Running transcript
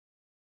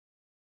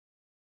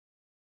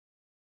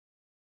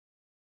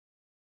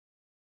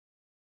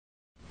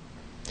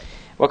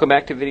Welcome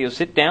back to Video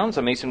Sit Downs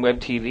on Mason Web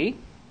TV.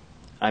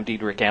 I'm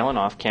Diedrich Allen.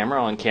 Off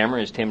camera, on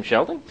camera is Tim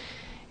Sheldon,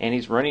 and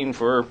he's running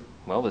for,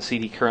 well, the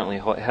seat he currently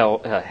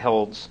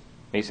holds,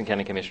 Mason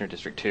County Commissioner,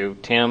 District 2.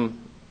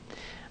 Tim,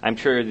 I'm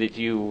sure that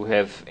you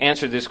have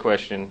answered this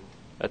question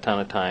a ton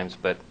of times,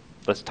 but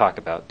let's talk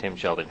about Tim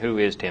Sheldon. Who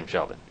is Tim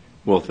Sheldon?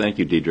 Well, thank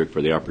you, Diedrich,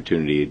 for the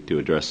opportunity to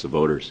address the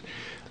voters.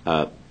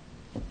 I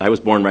was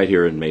born right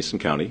here in Mason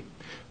County.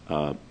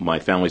 My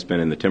family's been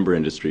in the timber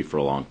industry for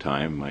a long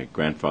time. My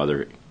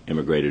grandfather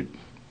immigrated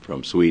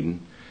from Sweden,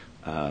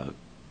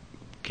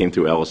 came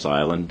through Ellis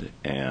Island,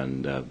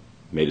 and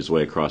made his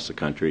way across the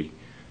country.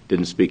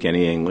 Didn't speak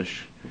any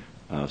English.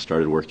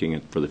 Started working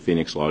for the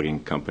Phoenix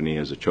Logging Company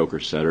as a choker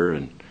setter,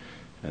 and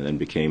then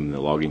became the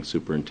logging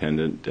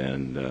superintendent,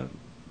 and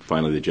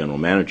finally the general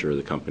manager of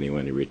the company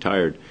when he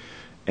retired.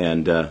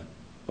 And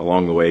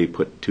along the way,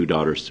 put two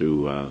daughters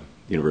through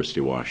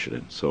University of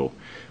Washington. So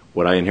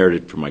what I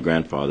inherited from my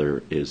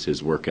grandfather is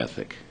his work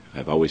ethic.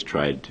 I've always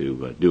tried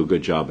to do a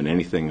good job in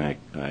anything I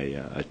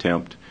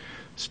attempt,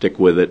 stick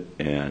with it,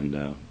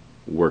 and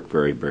work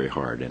very, very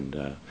hard.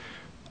 And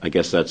I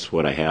guess that's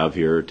what I have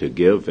here to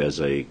give as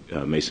a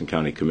Mason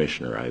County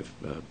Commissioner. I've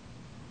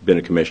been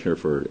a commissioner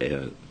for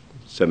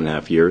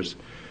 7.5 years,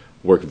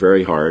 worked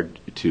very hard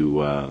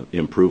to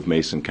improve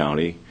Mason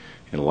County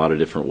in a lot of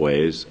different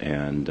ways,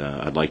 and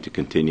I'd like to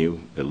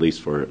continue at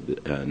least for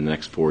the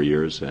next 4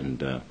 years,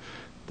 and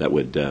that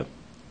would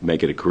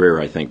make it a career,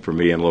 I think, for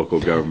me in local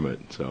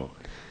government. So,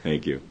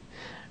 thank you.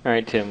 All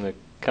right, Tim,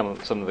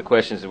 some of the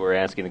questions that we're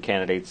asking the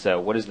candidates,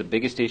 what is the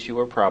biggest issue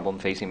or problem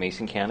facing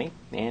Mason County,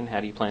 and how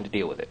do you plan to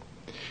deal with it?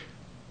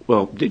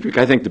 Well, Diedrich,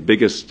 I think the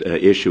biggest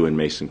issue in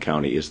Mason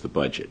County is the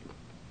budget,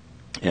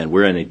 and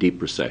we're in a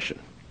deep recession.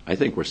 I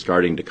think we're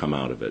starting to come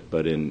out of it,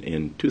 but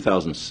in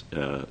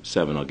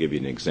 2007, I'll give you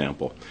an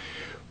example,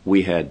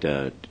 we had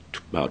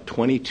about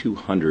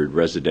 2,200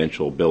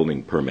 residential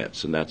building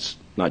permits, and that's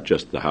not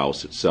just the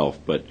house itself,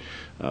 but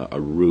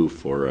a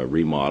roof or a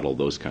remodel,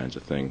 those kinds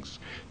of things.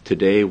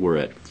 Today we're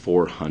at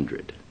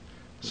 400.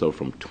 So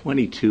from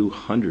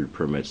 2,200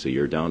 permits a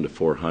year down to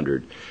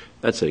 400,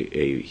 that's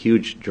a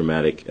huge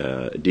dramatic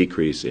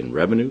decrease in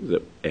revenue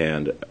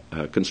and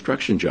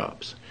construction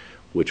jobs,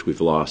 which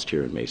we've lost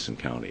here in Mason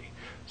County.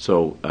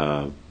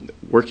 So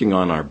working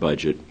on our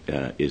budget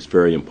is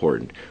very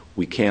important.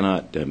 We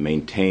cannot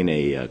maintain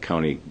a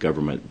county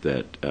government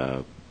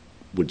that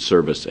would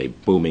service a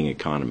booming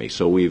economy.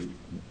 So we've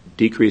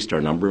decreased our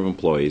number of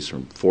employees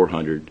from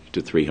 400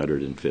 to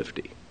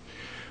 350.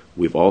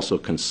 We've also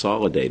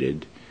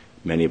consolidated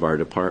many of our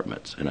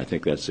departments, and I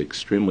think that's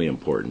extremely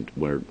important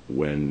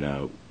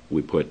when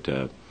we put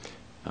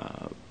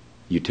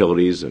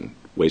utilities and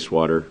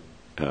wastewater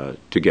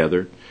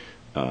together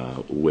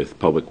with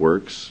Public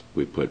Works.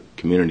 We put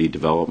community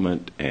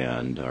development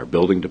and our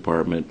building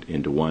department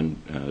into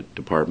one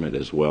department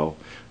as well.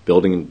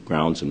 Building,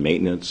 grounds, and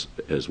maintenance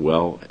as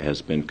well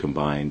has been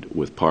combined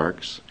with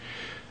parks.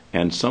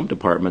 And some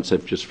departments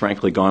have just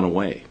frankly gone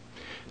away.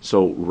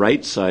 So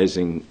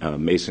right-sizing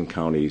Mason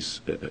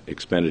County's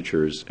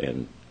expenditures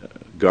and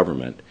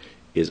government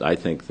is, I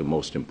think, the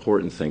most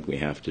important thing we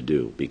have to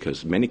do,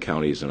 because many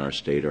counties in our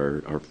state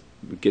are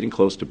getting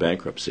close to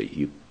bankruptcy.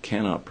 You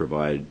cannot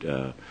provide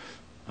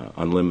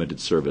unlimited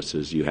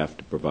services. You have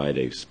to provide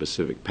a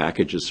specific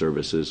package of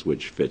services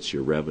which fits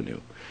your revenue.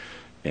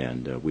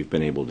 And we've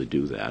been able to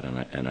do that,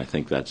 and I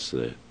think that's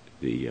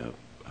the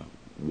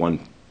one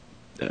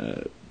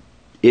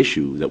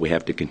issue that we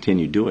have to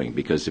continue doing,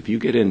 because if you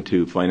get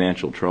into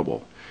financial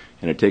trouble,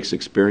 and it takes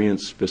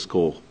experienced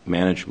fiscal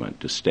management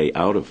to stay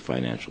out of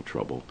financial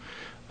trouble,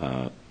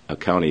 a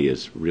county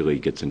really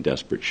gets in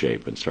desperate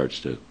shape and starts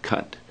to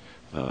cut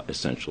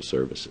essential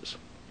services.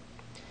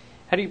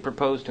 How do you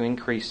propose to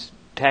increase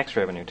tax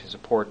revenue to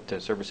support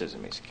services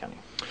in Mason County?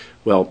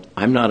 Well,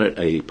 I'm not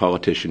a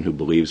politician who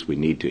believes we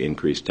need to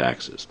increase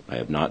taxes. I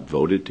have not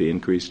voted to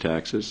increase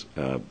taxes.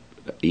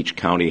 Each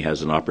county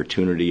has an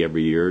opportunity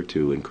every year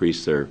to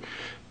increase their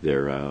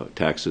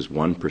taxes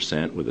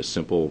 1% with a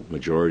simple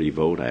majority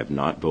vote. I have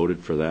not voted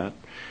for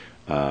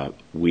that.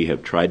 We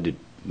have tried to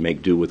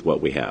make do with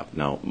what we have.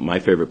 Now, my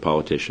favorite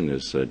politician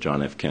is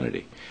John F.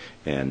 Kennedy,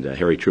 and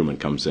Harry Truman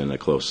comes in a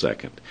close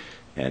second.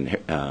 And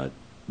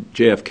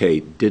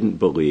JFK didn't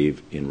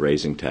believe in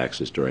raising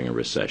taxes during a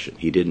recession.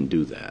 He didn't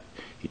do that.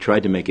 He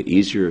tried to make it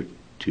easier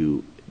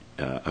to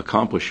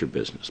accomplish your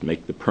business,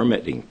 make the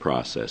permitting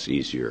process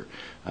easier,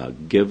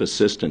 give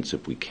assistance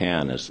if we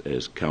can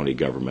as county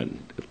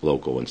government,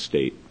 local and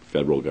state,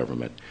 federal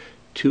government,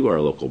 to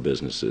our local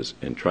businesses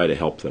and try to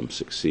help them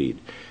succeed.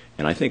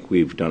 And I think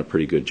we've done a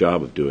pretty good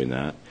job of doing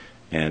that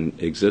and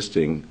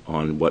existing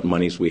on what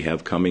monies we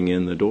have coming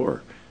in the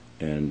door.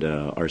 And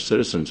our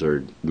citizens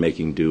are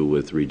making do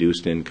with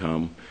reduced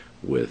income,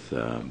 with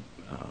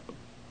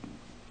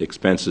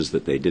expenses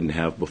that they didn't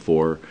have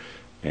before,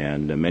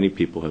 and many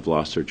people have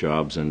lost their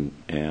jobs and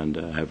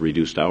have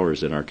reduced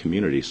hours in our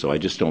community. So I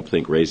just don't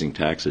think raising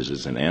taxes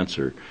is an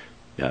answer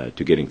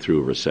to getting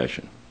through a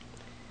recession.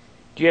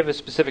 Do Do you have a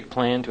specific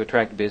plan to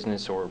attract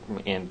business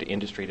and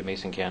industry to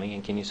Mason County,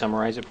 and can you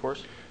summarize it for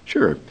us?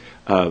 Sure.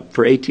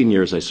 For 18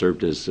 years, I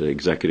served as the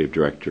executive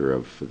director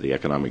of the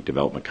Economic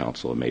Development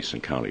Council of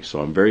Mason County, so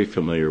I'm very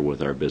familiar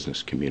with our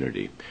business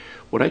community.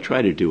 What I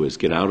try to do is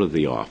get out of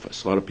the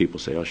office. A lot of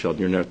people say, "Oh,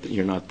 Sheldon,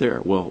 you're not there."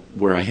 Well,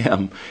 where I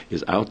am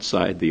is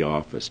outside the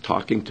office,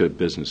 talking to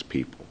business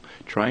people,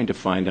 trying to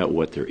find out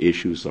what their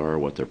issues are,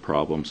 what their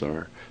problems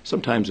are.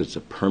 Sometimes it's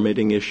a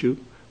permitting issue,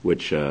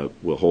 which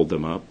will hold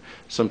them up.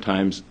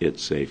 Sometimes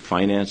it's a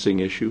financing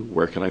issue.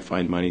 Where can I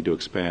find money to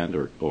expand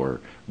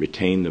or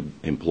retain the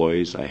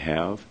employees I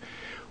have?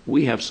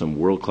 We have some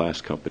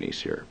world-class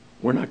companies here.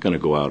 We're not going to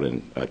go out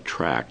and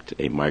attract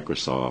a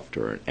Microsoft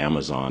or an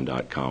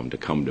Amazon.com to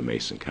come to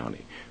Mason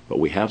County, but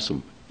we have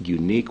some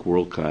unique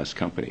world-class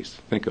companies.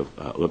 Think of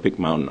Olympic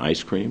Mountain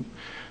Ice Cream,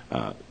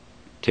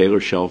 Taylor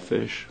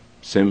Shellfish,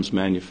 Sims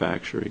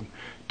Manufacturing,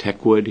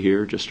 Techwood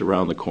here just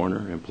around the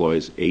corner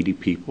employs 80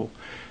 people.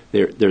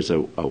 There's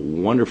a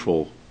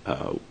wonderful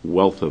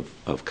wealth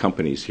of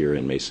companies here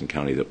in Mason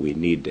County that we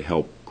need to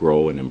help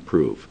grow and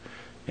improve.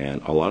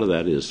 And a lot of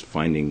that is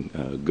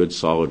finding good,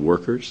 solid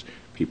workers,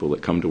 people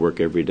that come to work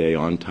every day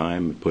on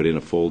time, put in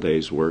a full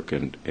day's work,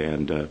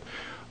 and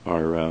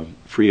are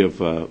free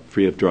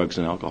of drugs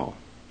and alcohol.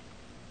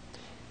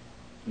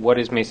 What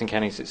is Mason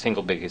County's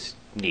single biggest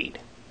need?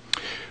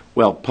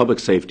 Well, public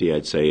safety,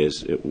 I'd say,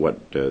 is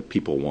what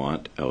people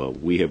want.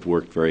 We have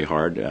worked very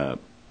hard.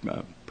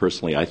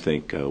 Personally, I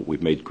think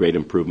we've made great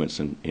improvements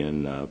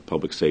in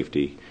public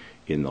safety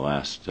in the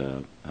last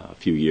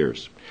few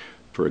years.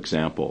 For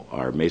example,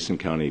 our Mason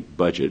County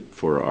budget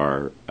for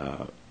our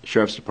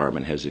Sheriff's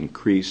Department has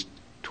increased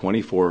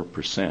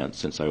 24%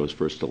 since I was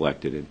first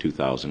elected in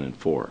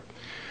 2004.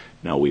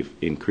 Now, we've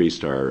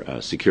increased our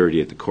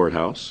security at the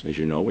courthouse. As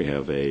you know, we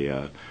have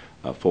a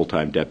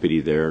full-time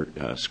deputy there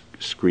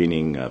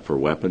screening for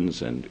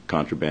weapons and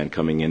contraband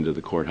coming into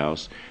the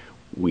courthouse.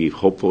 We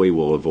hopefully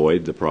will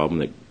avoid the problem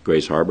that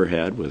Grace Harbor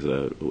had with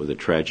a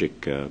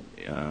tragic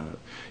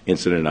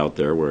incident out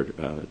there where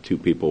 2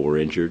 people were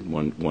injured,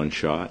 one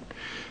shot.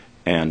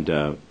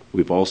 And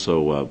we've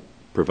also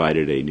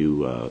provided a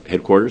new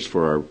headquarters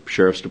for our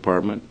Sheriff's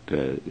Department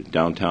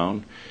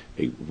downtown,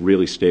 a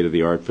really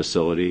state-of-the-art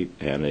facility,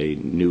 and a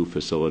new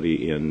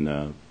facility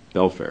in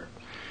Belfair.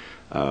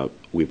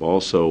 We've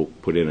also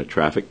put in a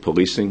traffic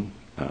policing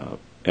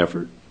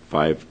effort,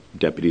 5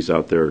 deputies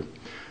out there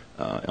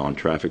on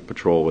traffic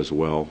patrol as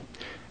well.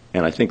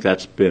 And I think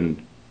that's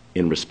been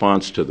in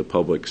response to the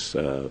public's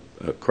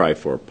cry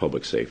for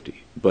public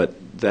safety. But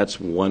that's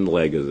one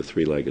leg of the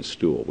 3-legged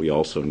stool. We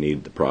also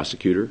need the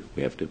prosecutor.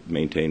 We have to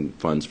maintain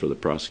funds for the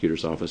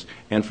prosecutor's office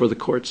and for the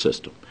court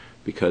system.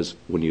 Because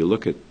when you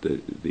look at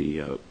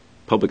the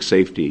public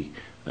safety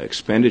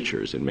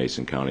expenditures in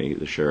Mason County,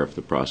 the sheriff,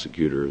 the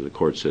prosecutor, the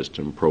court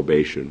system,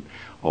 probation,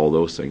 all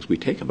those things,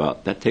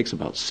 that takes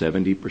about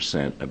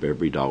 70% of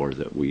every dollar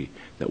that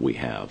we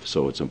have.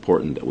 So it's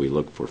important that we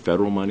look for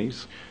federal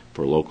monies,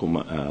 for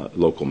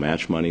local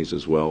match monies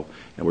as well,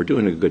 and we're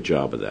doing a good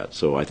job of that.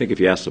 So I think if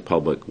you ask the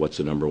public what's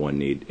the number one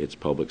need, it's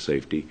public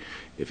safety.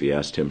 If you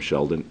ask Tim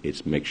Sheldon,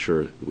 it's make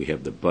sure we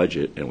have the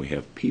budget and we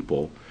have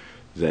people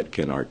that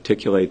can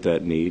articulate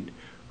that need,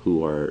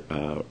 who are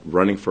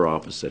running for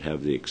office, that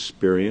have the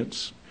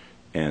experience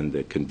and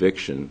the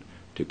conviction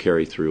to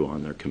carry through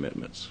on their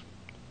commitments.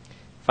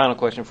 Final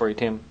question for you,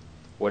 Tim.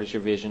 What is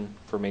your vision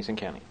for Mason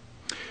County?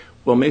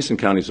 Well, Mason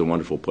County is a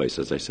wonderful place.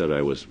 As I said,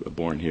 I was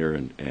born here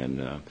and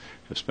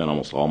have spent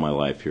almost all my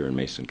life here in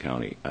Mason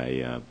County.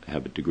 I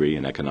have a degree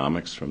in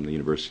economics from the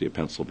University of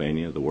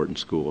Pennsylvania, the Wharton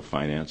School of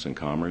Finance and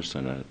Commerce,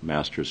 and a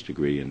master's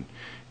degree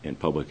in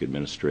public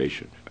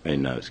administration,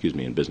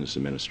 in business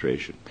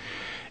administration.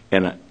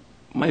 And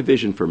my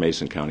vision for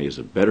Mason County is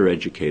a better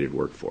educated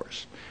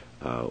workforce.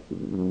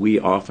 We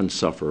often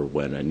suffer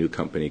when a new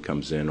company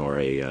comes in or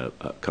a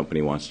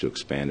company wants to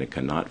expand and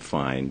cannot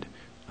find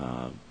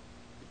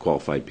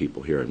qualified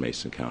people here in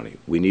Mason County.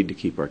 We need to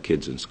keep our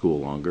kids in school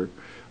longer.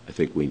 I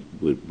think we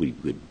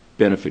would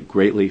benefit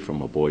greatly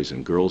from a Boys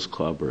and Girls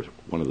Club or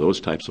one of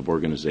those types of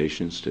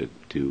organizations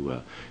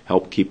to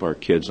help keep our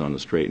kids on the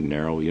straight and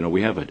narrow. You know,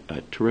 we have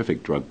a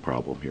terrific drug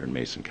problem here in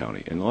Mason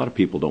County, and a lot of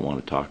people don't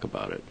want to talk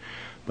about it.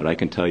 But I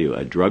can tell you,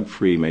 a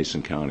drug-free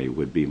Mason County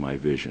would be my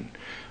vision.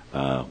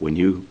 When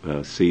you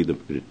see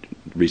the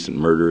recent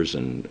murders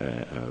and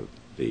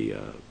the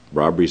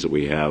robberies that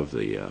we have,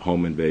 the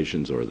home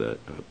invasions or the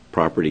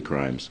property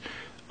crimes,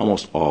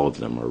 almost all of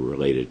them are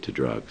related to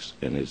drugs.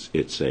 And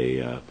it's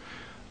a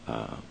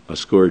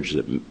scourge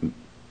that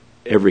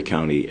every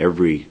county,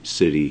 every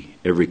city,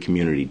 every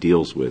community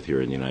deals with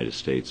here in the United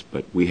States.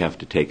 But we have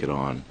to take it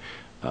on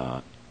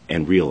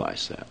and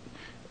realize that,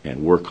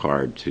 and work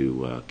hard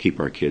to keep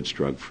our kids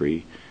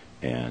drug-free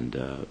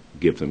and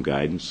give them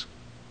guidance,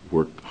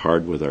 work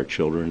hard with our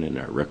children in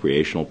our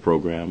recreational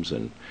programs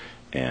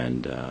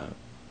and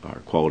our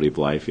quality of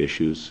life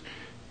issues,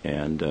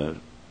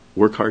 and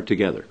work hard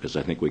together, because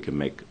I think we can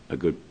make a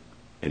good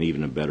and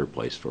even a better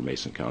place for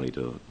Mason County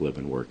to live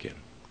and work in.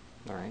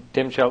 All right.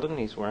 Tim Sheldon,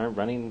 he's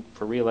running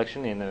for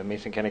re-election in the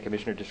Mason County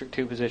Commissioner District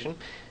 2 position.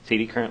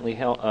 CD currently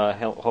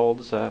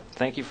holds.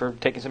 Thank you for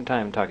taking some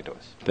time and talking to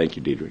us. Thank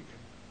you, Diedrich.